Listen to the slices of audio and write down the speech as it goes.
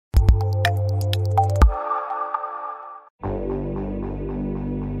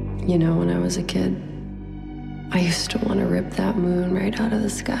You know, when I was a kid, I used to want to rip that moon right out of the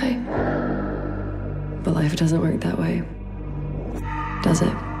sky. But life doesn't work that way, does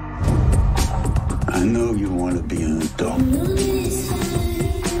it? I know you want to be an adult.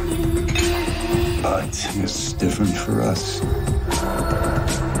 But it's different for us.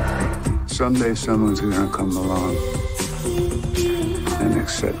 Someday someone's gonna come along and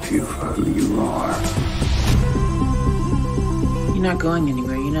accept you for who you are. You're not going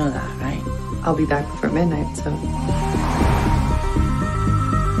anywhere, you know that, right? I'll be back before midnight, so...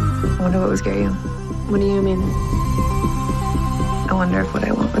 I wonder what would scare you. What do you mean? I wonder if what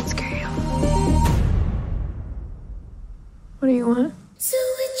I want would scare you. What do you want?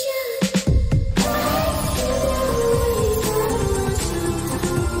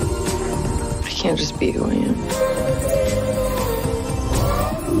 I can't just be who I am.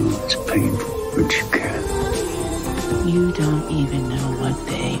 It's painful, but you can. You don't even know what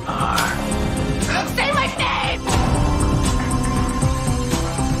they are. Say my name!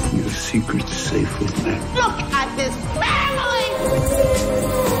 Your secret's safe with me. Look at this family!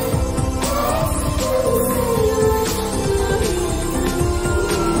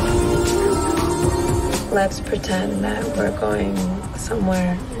 Let's pretend that we're going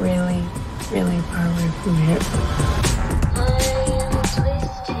somewhere really, really far away from here.